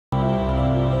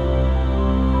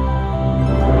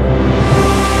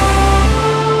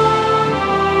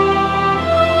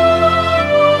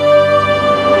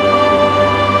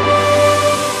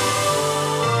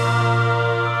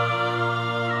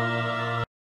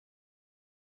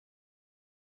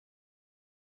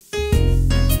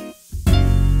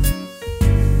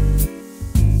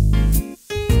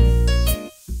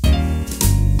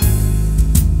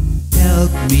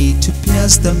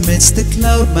just amidst the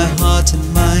cloud my heart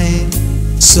and mind,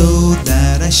 so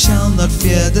that I shall not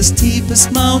fear the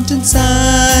steepest mountainside.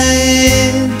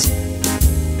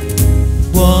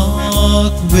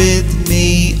 Walk with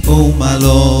me, O my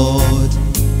Lord,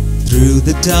 through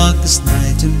the darkest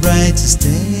night and brightest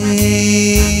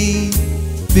day.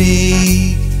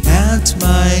 Be at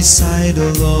my side,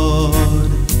 O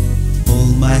Lord,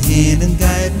 hold my hand and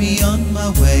guide me on my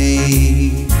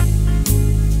way.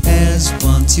 As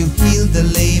once you healed the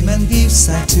lame and gave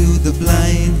sight to the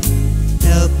blind,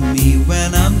 help me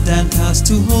when I'm downcast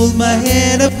to hold my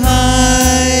head up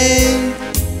high.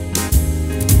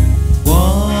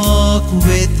 Walk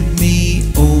with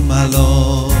me, O my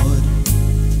Lord,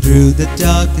 through the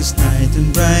darkest night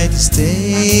and brightest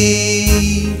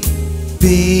day.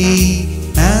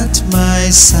 Be at my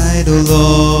side, O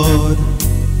Lord,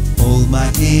 hold my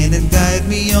hand and guide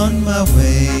me on my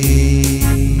way.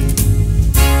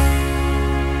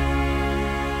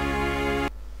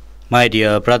 My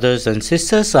dear brothers and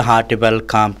sisters, a hearty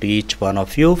welcome to each one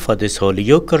of you for this Holy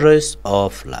Eucharist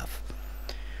of love.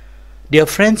 Dear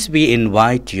friends, we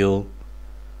invite you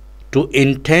to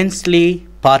intensely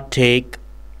partake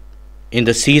in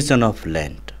the season of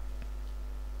Lent.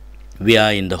 We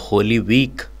are in the Holy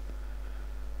Week.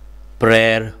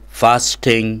 Prayer,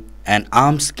 fasting, and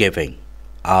almsgiving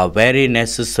are very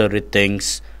necessary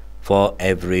things for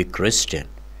every Christian.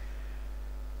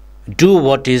 Do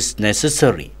what is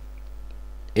necessary.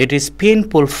 It is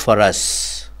painful for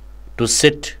us to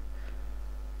sit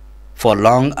for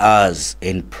long hours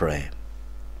in prayer,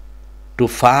 to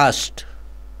fast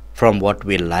from what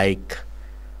we like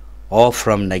or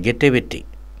from negativity,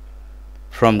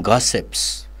 from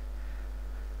gossips,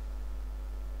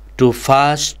 to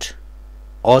fast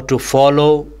or to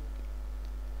follow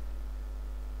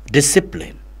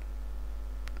discipline,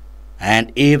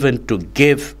 and even to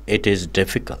give it is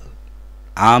difficult.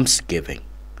 Almsgiving,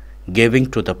 giving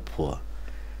to the poor.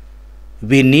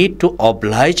 We need to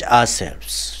oblige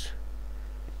ourselves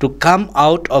to come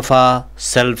out of our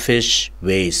selfish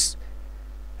ways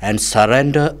and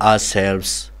surrender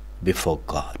ourselves before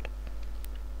God.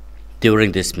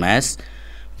 During this Mass,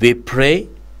 we pray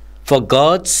for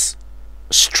God's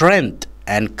strength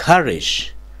and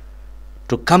courage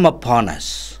to come upon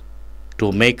us,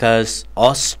 to make us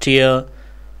austere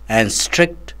and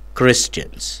strict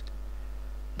Christians,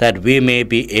 that we may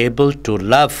be able to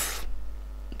love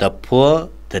the poor,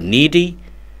 the needy,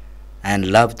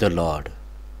 and love the Lord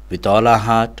with all our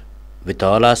heart, with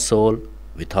all our soul,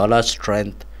 with all our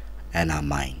strength and our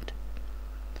mind.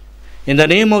 In the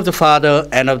name of the Father,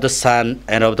 and of the Son,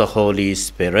 and of the Holy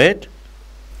Spirit.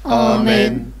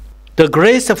 Amen. The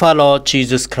grace of our Lord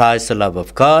Jesus Christ, the love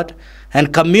of God,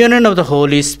 and communion of the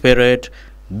Holy Spirit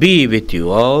be with you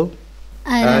all.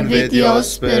 And with your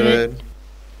spirit.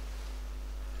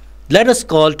 Let us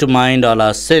call to mind all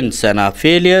our sins and our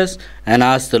failures and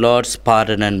ask the Lord's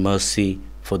pardon and mercy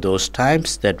for those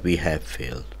times that we have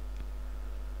failed.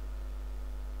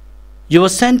 You were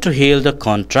sent to heal the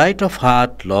contrite of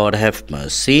heart. Lord, have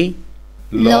mercy.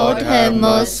 Lord, have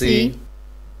mercy.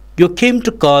 You came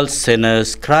to call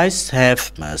sinners. Christ,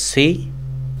 have mercy.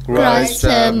 Christ,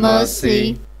 have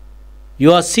mercy.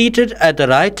 You are seated at the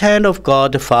right hand of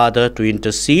God the Father to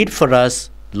intercede for us.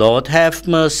 Lord, have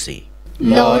mercy.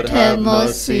 Lord, have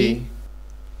mercy.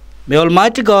 May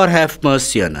Almighty God have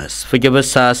mercy on us, forgive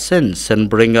us our sins, and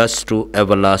bring us to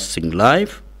everlasting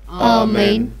life.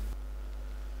 Amen.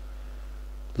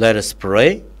 Let us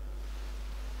pray.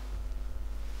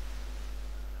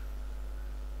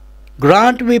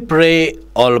 Grant, we pray,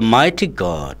 Almighty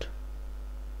God,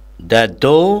 that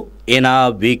though in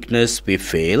our weakness we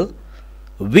fail,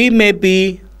 we may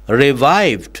be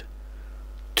revived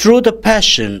through the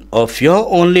passion of your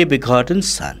only begotten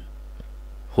Son,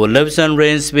 who lives and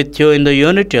reigns with you in the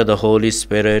unity of the Holy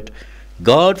Spirit,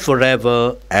 God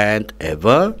forever and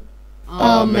ever.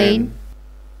 Amen.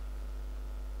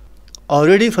 A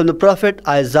reading from the prophet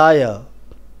Isaiah,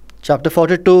 chapter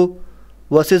 42,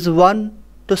 verses 1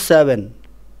 to 7.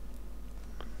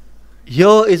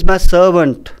 Here is my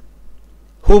servant,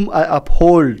 whom I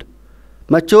uphold,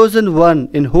 my chosen one,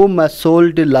 in whom my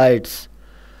soul delights.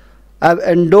 I have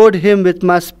endowed him with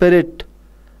my spirit,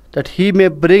 that he may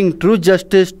bring true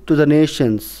justice to the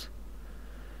nations.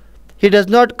 He does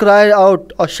not cry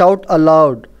out or shout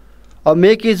aloud, or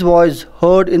make his voice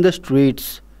heard in the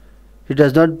streets. He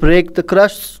does not break the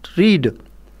crushed reed,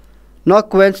 nor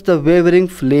quench the wavering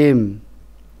flame.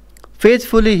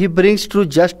 Faithfully he brings true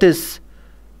justice.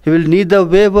 He will neither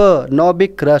waver nor be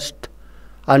crushed,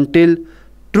 until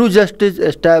true justice is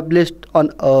established on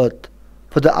earth,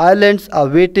 for the islands are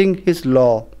waiting his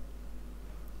law.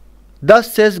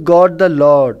 Thus says God the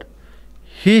Lord,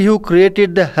 He who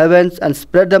created the heavens and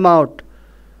spread them out,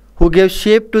 who gave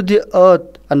shape to the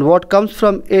earth and what comes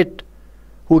from it,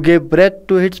 who gave breath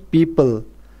to its people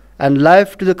and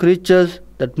life to the creatures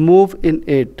that move in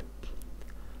it.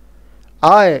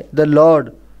 I, the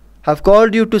Lord, have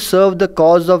called you to serve the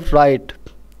cause of right.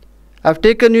 I have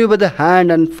taken you by the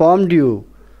hand and formed you.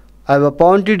 I have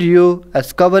appointed you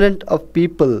as covenant of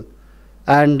people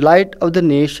and light of the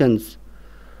nations,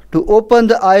 to open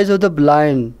the eyes of the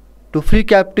blind, to free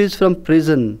captives from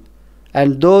prison,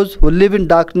 and those who live in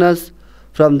darkness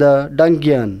from the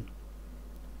dungeon.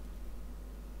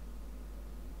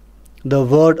 The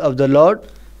word of the Lord.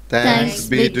 Thanks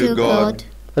be to God.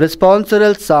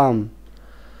 Responsorial Psalm.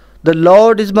 The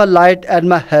Lord is my light and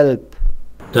my help.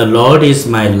 The Lord is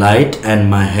my light and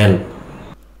my help.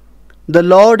 The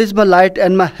Lord is my light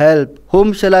and my help.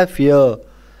 Whom shall I fear?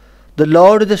 The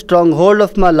Lord is the stronghold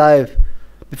of my life.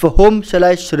 Before whom shall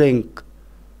I shrink?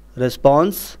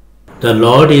 Response. The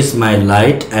Lord is my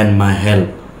light and my help.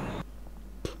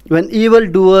 When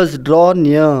evildoers draw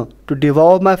near to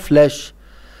devour my flesh,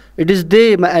 it is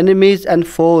they, my enemies and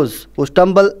foes, who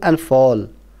stumble and fall.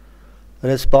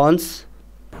 Response.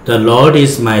 The Lord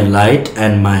is my light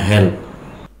and my help.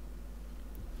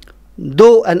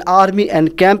 Though an army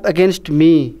encamp against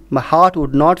me, my heart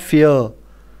would not fear.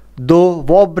 Though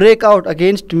war break out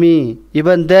against me,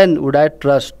 even then would I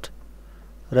trust.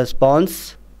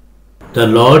 Response. The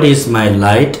Lord is my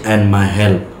light and my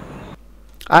help.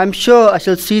 I am sure I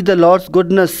shall see the Lord's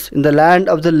goodness in the land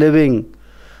of the living.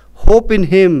 Hope in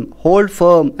Him, hold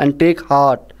firm and take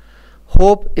heart.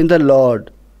 Hope in the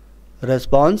Lord.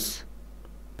 Response.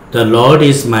 The Lord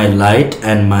is my light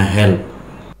and my help.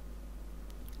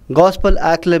 Gospel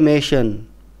acclamation.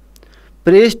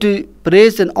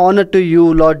 Praise and honor to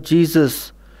you, Lord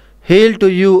Jesus. Hail to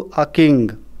you, our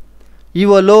King.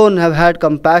 You alone have had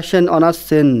compassion on our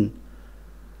sin.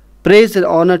 Praise and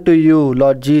honor to you,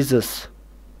 Lord Jesus.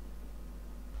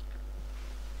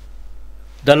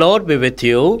 The Lord be with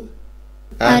you.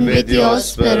 And with your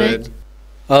spirit.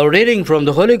 A reading from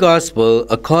the Holy Gospel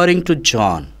according to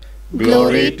John.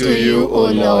 Glory to you, O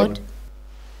Lord.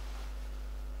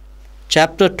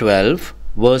 Chapter 12,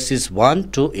 verses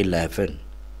 1 to 11.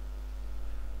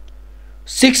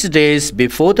 6 days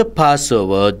before the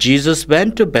Passover, Jesus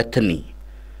went to Bethany,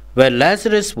 where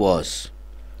Lazarus was,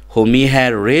 whom he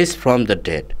had raised from the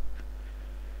dead.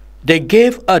 They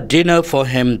gave a dinner for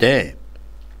him there.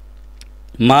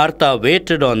 Martha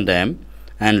waited on them,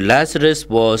 and Lazarus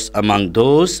was among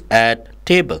those at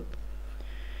table.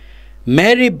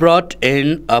 Mary brought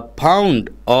in a pound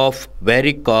of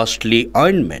very costly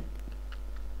ointment,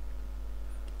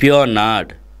 pure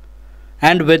nard,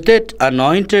 and with it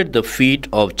anointed the feet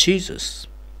of Jesus,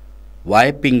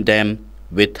 wiping them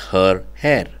with her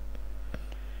hair.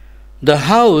 The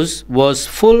house was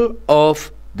full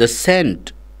of the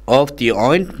scent of the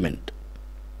ointment.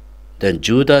 Then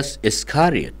Judas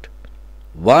Iscariot,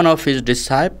 one of his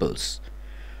disciples,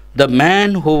 the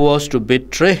man who was to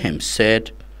betray him,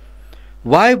 said,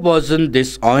 "Why wasn't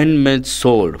this ointment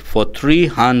sold for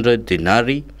 300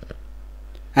 denarii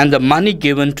and the money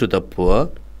given to the poor?"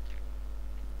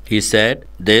 He said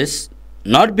this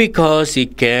not because he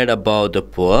cared about the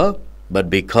poor, but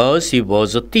because he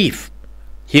was a thief.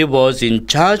 He was in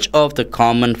charge of the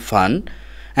common fund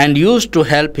and used to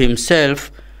help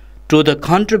himself to the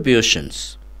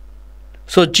contributions.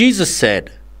 So Jesus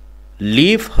said,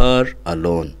 "Leave her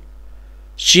alone.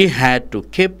 She had to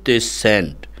keep this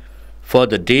scent for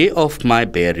the day of my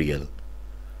burial.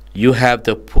 You have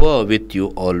the poor with you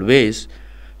always,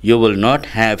 you will not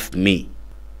have me."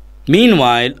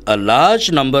 Meanwhile, a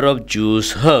large number of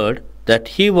Jews heard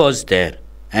that he was there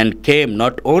and came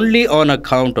not only on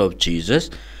account of Jesus,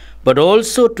 but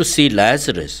also to see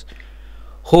Lazarus,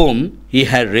 whom he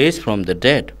had raised from the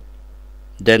dead.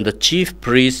 Then the chief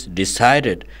priests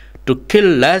decided to kill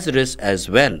Lazarus as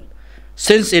well,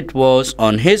 since it was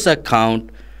on his account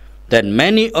that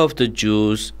many of the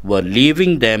Jews were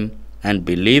leaving them and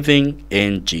believing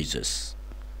in Jesus.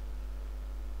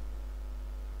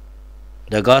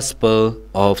 The Gospel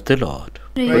of the Lord.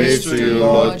 Praise to you,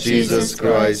 Lord Jesus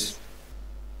Christ.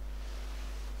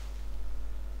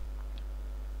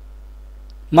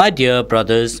 My dear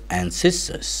brothers and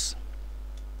sisters,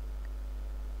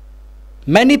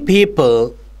 many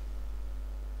people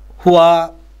who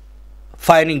are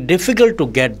finding difficult to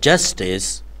get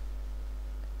justice,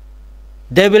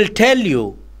 they will tell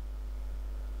you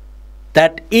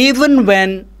that even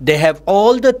when they have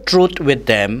all the truth with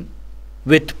them,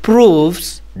 with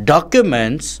proofs,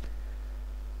 documents,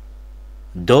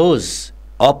 those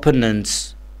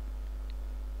opponents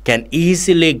can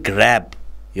easily grab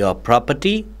your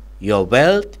property, your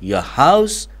wealth, your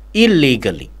house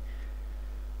illegally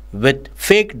with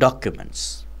fake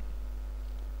documents.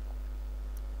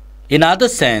 In other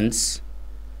sense,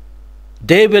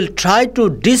 they will try to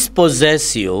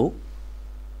dispossess you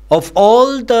of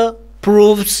all the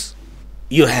proofs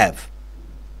you have,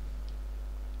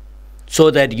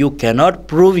 so that you cannot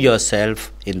prove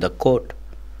yourself in the court.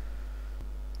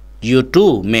 You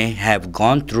too may have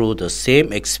gone through the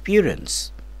same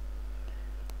experience.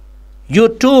 You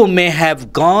too may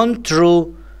have gone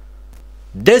through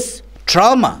this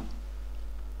trauma,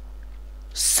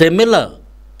 similar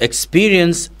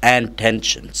experience and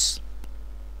tensions.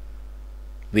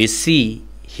 We see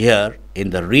here in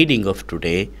the reading of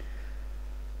today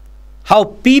how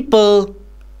people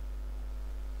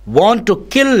want to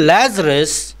kill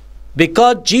Lazarus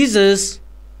because Jesus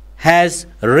has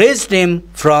raised him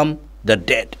from the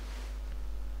dead.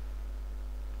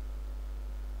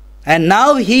 And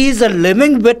now he is a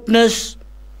living witness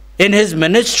in his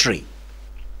ministry.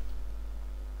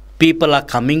 People are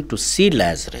coming to see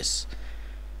Lazarus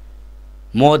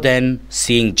more than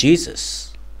seeing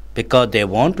Jesus, because they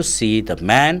want to see the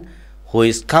man who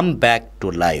is come back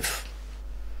to life.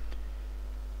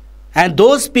 And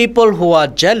those people who are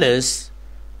jealous,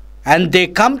 and they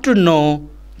come to know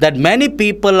that many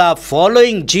people are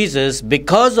following Jesus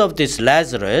because of this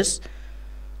Lazarus,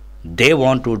 they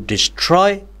want to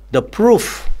destroy the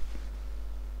proof,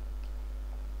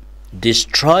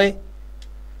 destroy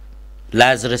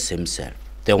Lazarus himself.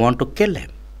 They want to kill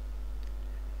him.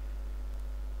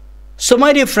 So,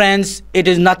 my dear friends, it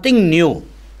is nothing new.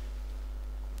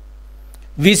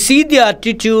 We see the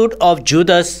attitude of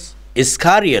Judas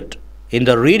Iscariot in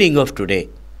the reading of today.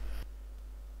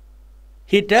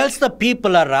 He tells the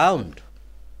people around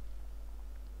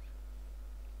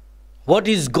what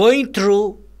is going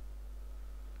through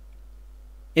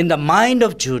in the mind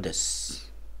of Judas.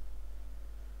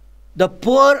 The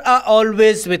poor are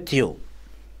always with you.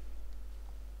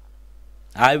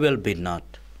 I will be not.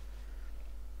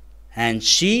 And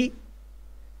she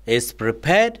is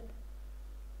prepared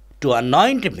to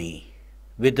anoint me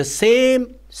with the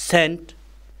same scent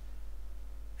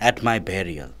at my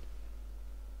burial.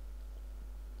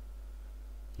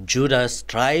 Judas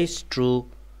tries to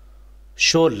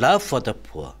show love for the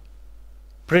poor,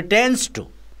 pretends to,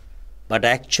 but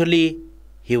actually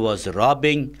he was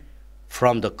robbing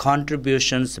from the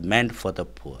contributions meant for the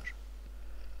poor.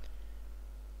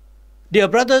 Dear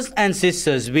brothers and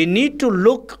sisters, we need to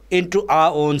look into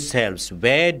our own selves.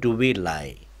 Where do we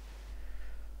lie?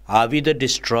 Are we the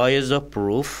destroyers of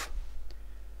proof?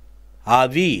 Are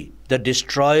we the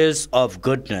destroyers of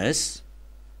goodness?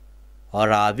 Or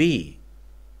are we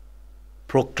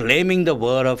proclaiming the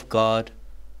word of God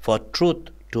for truth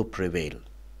to prevail?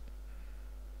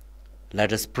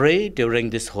 Let us pray during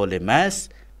this Holy Mass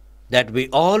that we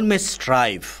all may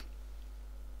strive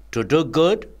to do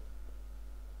good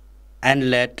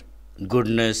and let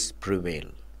goodness prevail.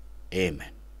 Amen.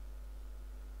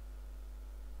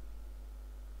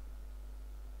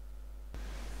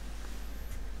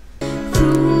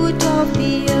 Fruit of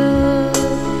the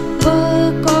earth,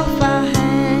 work of our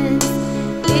hands,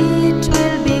 it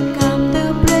will become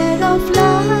the bread of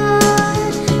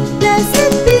life.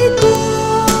 Blessed be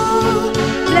God,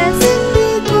 blessed be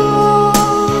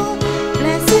God,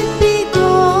 blessed be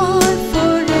God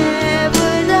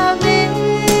forever. Amen.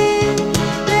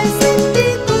 Blessed be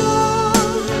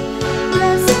God,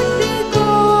 blessed be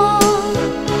God,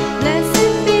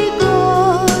 blessed be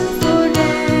God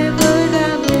forever.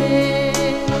 Amen.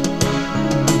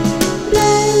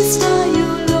 Blessed are you,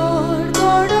 Lord,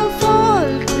 God of all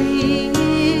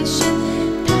creation.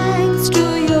 Thanks to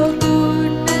your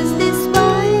goodness, this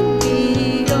wine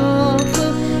we offer.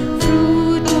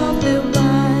 Fruit of the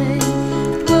vine,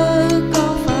 work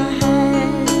of our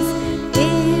hands,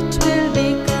 it will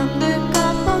become the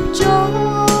cup of joy.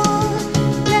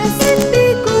 Blessed be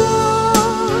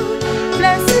God,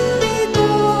 blessed be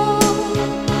God,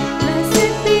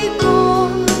 blessed be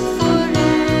God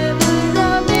forever.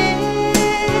 Amen.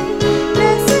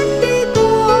 Blessed be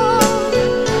God,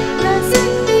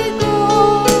 blessed be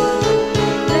God,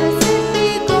 blessed be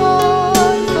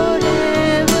God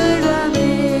forever.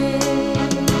 Amen.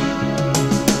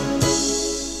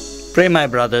 Pray, my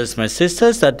brothers, my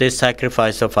sisters, that this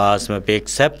sacrifice of ours may be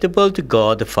acceptable to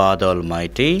God the Father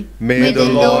Almighty. May the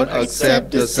Lord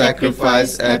accept the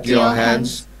sacrifice at your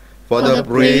hands for the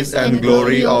praise and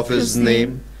glory of his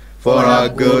name, for our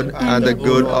good and the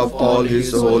good of all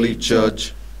his holy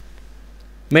church.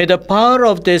 May the power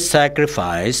of this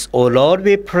sacrifice, O Lord,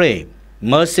 we pray,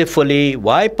 mercifully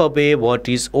wipe away what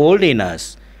is old in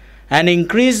us and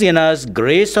increase in us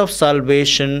grace of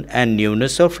salvation and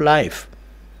newness of life.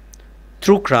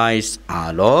 Through Christ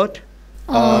our Lord.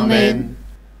 Amen.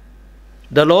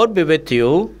 The Lord be with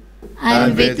you.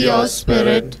 And with your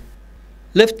spirit,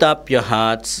 Lift up your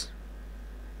hearts.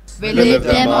 we lift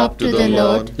them up to the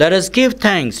Lord. Let us give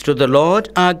thanks to the Lord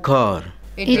our God.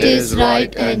 It is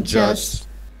right and just.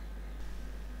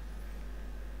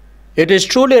 It is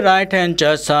truly right and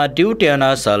just, our duty and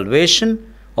our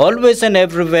salvation, always and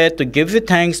everywhere to give you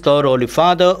thanks, Lord, Holy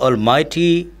Father,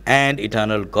 Almighty and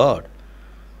eternal God.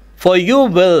 For you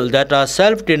will that our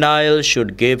self-denial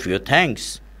should give you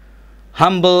thanks,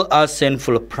 humble our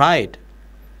sinful pride,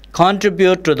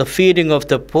 contribute to the feeding of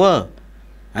the poor,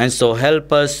 and so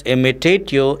help us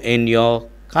imitate you in your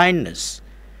kindness.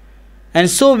 And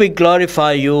so we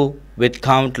glorify you with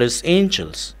countless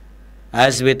angels,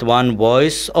 as with one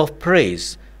voice of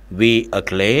praise we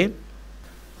acclaim,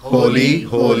 Holy,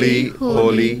 holy,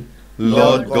 holy,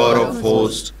 Lord God of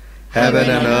hosts, heaven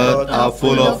and earth are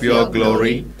full of your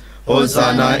glory.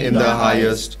 Hosanna in the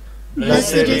highest.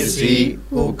 Blessed is he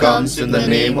who comes in the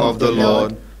name of the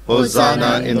Lord.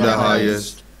 Hosanna in the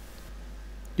highest.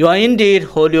 You are indeed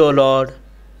holy, O Lord,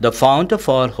 the fount of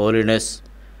all holiness.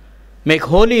 Make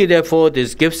holy, therefore,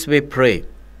 these gifts, we pray,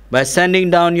 by sending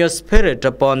down your Spirit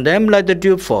upon them like the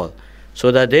dewfall,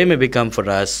 so that they may become for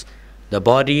us the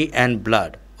body and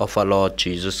blood of our Lord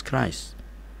Jesus Christ.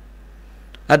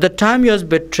 At the time he was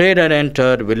betrayed and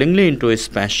entered willingly into his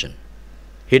passion,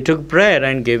 he took bread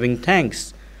and giving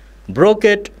thanks, broke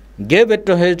it, gave it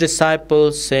to his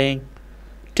disciples, saying,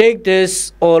 Take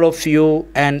this, all of you,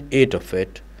 and eat of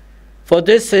it, for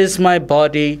this is my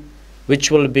body,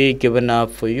 which will be given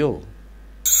up for you.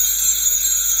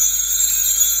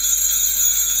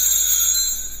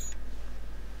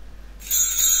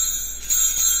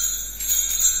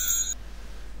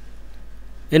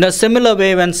 In a similar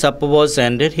way, when supper was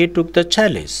ended, he took the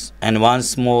chalice, and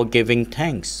once more giving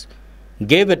thanks,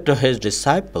 gave it to his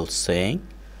disciples, saying,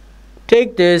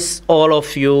 Take this, all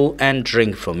of you, and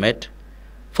drink from it,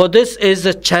 for this is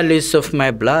the chalice of my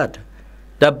blood,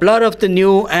 the blood of the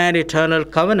new and eternal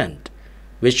covenant,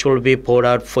 which will be poured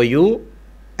out for you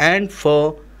and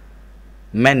for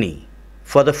many,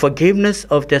 for the forgiveness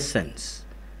of their sins.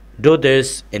 Do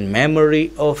this in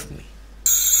memory of me.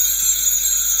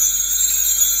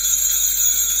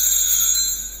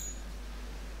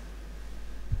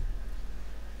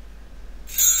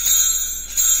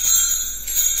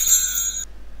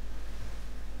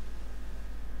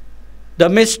 The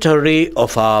mystery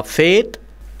of our faith.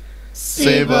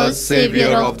 Save us,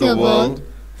 Savior of the world,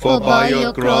 for by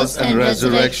your cross and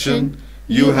resurrection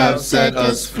you have set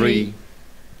us free.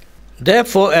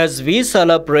 Therefore, as we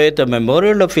celebrate the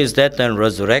memorial of his death and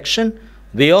resurrection,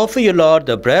 we offer you, Lord,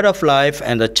 the bread of life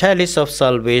and the chalice of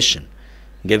salvation,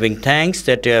 giving thanks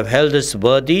that you have held us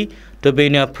worthy to be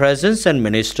in your presence and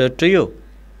minister to you.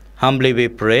 Humbly we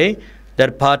pray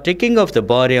that partaking of the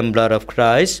body and blood of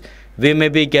Christ, we may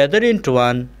be gathered into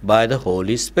one by the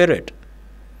Holy Spirit.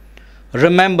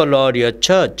 Remember, Lord, your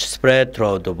church spread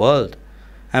throughout the world,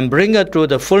 and bring her through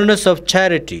the fullness of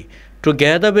charity,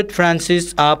 together with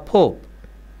Francis our Pope,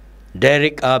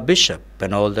 Derek our Bishop,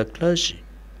 and all the clergy.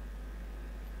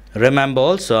 Remember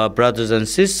also our brothers and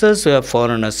sisters who have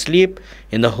fallen asleep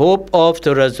in the hope of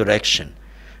the resurrection,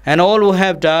 and all who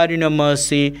have died in your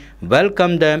mercy,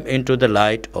 welcome them into the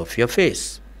light of your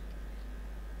face.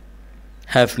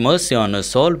 Have mercy on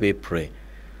us all, we pray,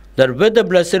 that with the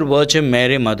Blessed Virgin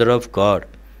Mary, Mother of God,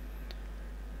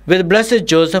 with blessed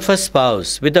Joseph, her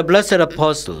spouse, with the blessed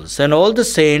apostles, and all the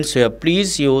saints who have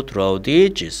pleased you throughout the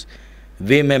ages,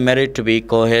 we may merit to be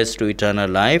co-heirs to eternal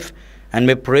life, and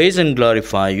may praise and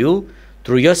glorify you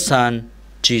through your Son,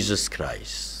 Jesus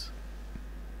Christ.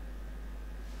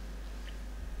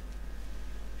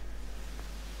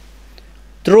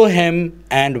 Through him,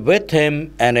 and with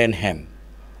him, and in him,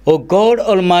 O God,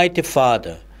 Almighty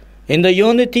Father, in the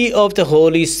unity of the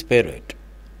Holy Spirit,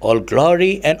 all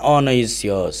glory and honor is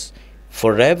yours,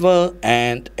 forever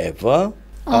and ever.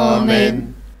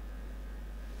 Amen.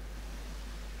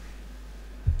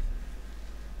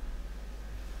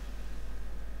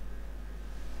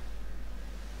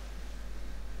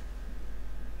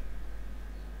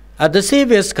 At the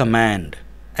Saviour's command,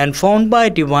 and formed by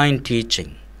divine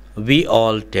teaching, we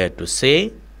all dare to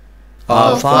say,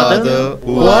 Our Father,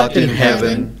 who art in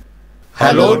heaven,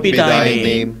 hallowed be thy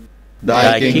name.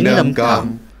 Thy kingdom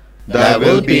come, thy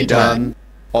will be done,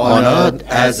 on earth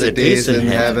as it is in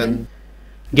heaven.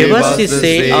 Give us this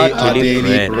day our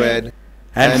daily bread,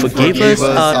 and forgive us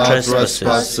our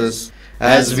trespasses,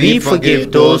 as we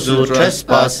forgive those who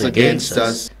trespass against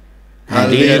us.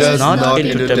 And lead us not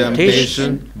into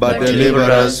temptation, but deliver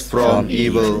us from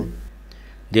evil.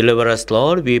 Deliver us,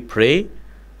 Lord, we pray,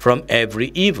 from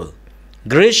every evil.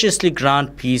 Graciously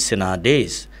grant peace in our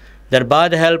days, that by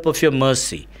the help of your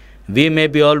mercy we may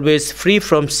be always free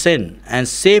from sin and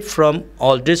safe from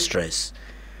all distress,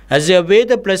 as we await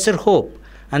the blessed hope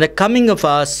and the coming of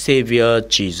our Saviour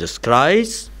Jesus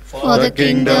Christ. For the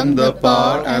kingdom, the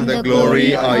power, and the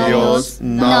glory are yours,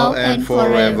 now and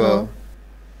forever.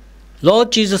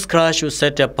 Lord Jesus Christ, who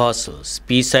said to apostles,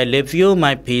 Peace I leave you,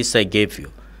 my peace I give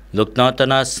you. Look not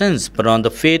on our sins, but on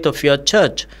the faith of your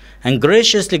church, and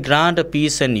graciously grant a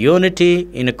peace and unity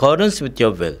in accordance with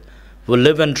your will, who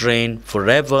live and reign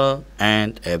forever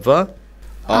and ever.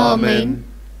 Amen.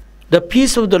 The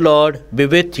peace of the Lord be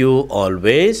with you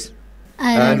always.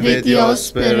 And with your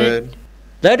spirit.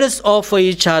 Let us offer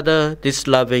each other this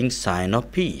loving sign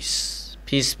of peace.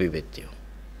 Peace be with you.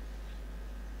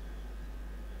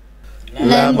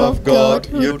 Lamb of God,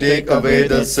 you take away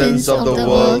the sins of the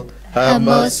world, have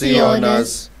mercy on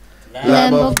us.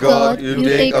 Lamb of God, you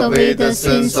take away the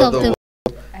sins of the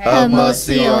world, have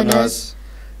mercy on us.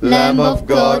 Lamb of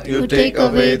God, you take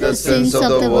away the sins of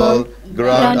the world,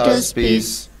 grant us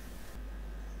peace.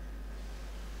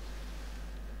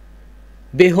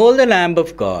 Behold the Lamb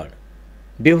of God.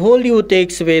 Behold you who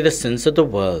takes away the sins of the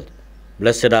world.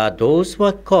 Blessed are those who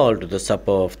are called to the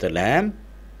supper of the Lamb.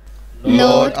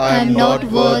 Lord, I am not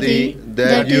worthy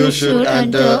that you should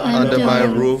enter under my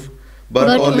roof,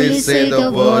 but only say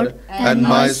the word, and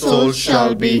my soul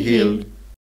shall be healed.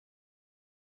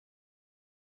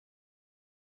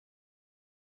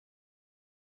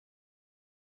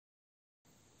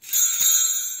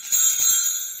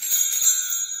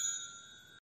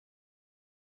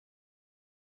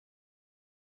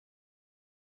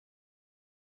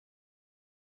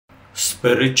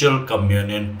 Spiritual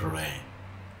Communion Prayer.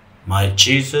 My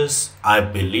Jesus, I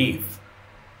believe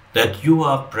that you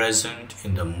are present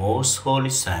in the most holy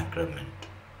sacrament.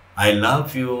 I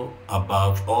love you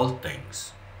above all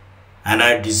things, and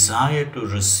I desire to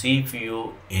receive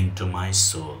you into my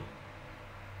soul.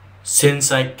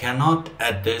 Since I cannot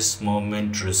at this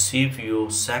moment receive you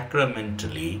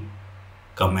sacramentally,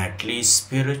 come at least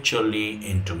spiritually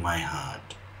into my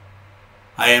heart.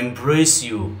 I embrace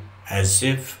you as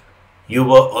if you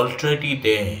were already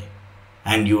there,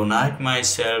 and unite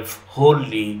myself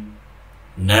wholly.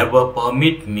 Never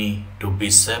permit me to be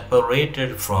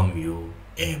separated from you.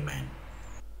 Amen.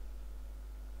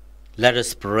 Let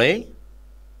us pray.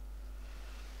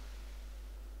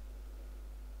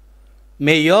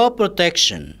 May your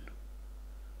protection,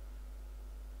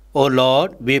 O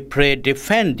Lord, we pray,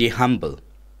 defend the humble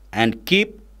and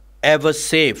keep ever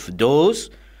safe those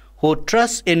who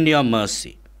trust in your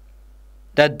mercy,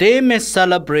 that they may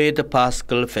celebrate the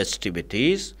Paschal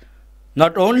festivities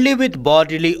not only with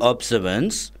bodily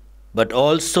observance, but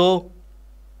also,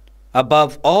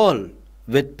 above all,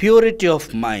 with purity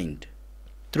of mind,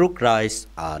 through Christ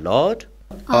our Lord.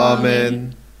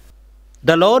 Amen.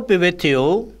 The Lord be with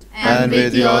you. And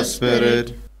with your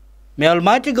spirit. May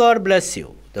Almighty God bless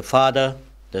you, the Father,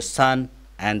 the Son,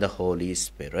 and the Holy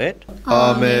Spirit.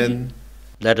 Amen.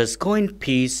 Let us go in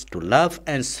peace to love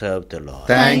and serve the Lord.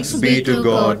 Thanks be to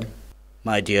God.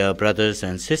 My dear brothers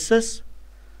and sisters,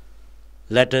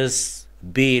 let us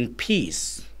be in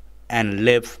peace and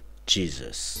live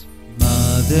Jesus.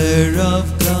 Mother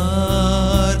of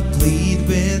God, plead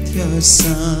with your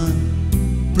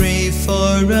Son. Pray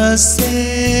for us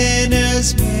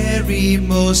sinners, Mary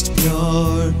most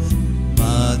pure.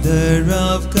 Mother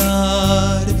of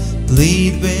God,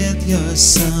 plead with your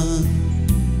Son.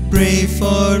 Pray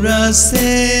for us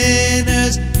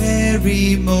sinners,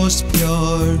 Mary most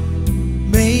pure.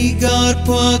 May God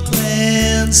pour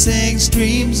cleansing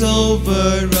streams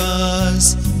over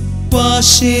us,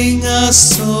 washing our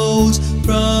souls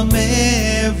from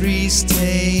every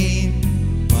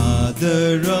stain.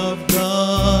 Mother of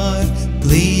God,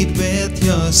 plead with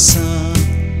your Son.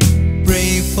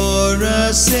 Pray for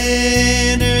us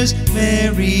sinners,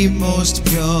 Mary most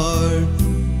pure.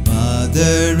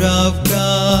 Mother of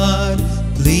God,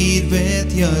 plead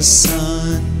with your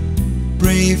Son.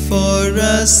 Pray for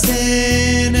us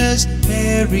sinners,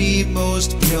 Mary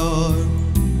most pure.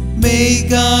 May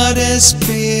God as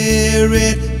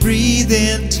Spirit breathe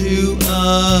into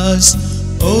us,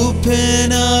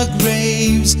 open our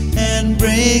graves and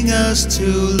bring us to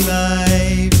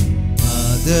life.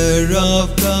 Mother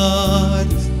of God,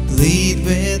 plead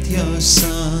with your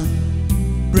Son.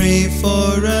 Pray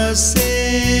for us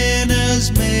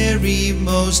sinners, Mary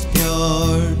most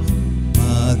pure.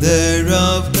 Mother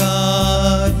of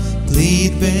God,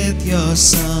 plead with your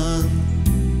Son.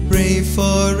 Pray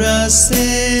for us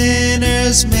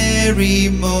sinners, Mary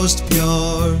most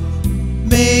pure.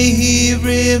 May He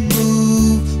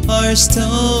remove our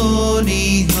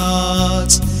stony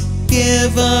hearts,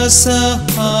 give us a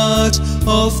heart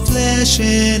of flesh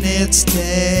in its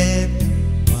stead.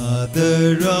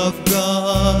 Mother of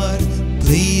God,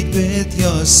 plead with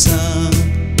your Son.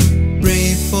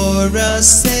 Pray for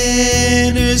us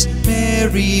sinners,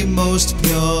 Mary most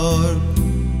pure.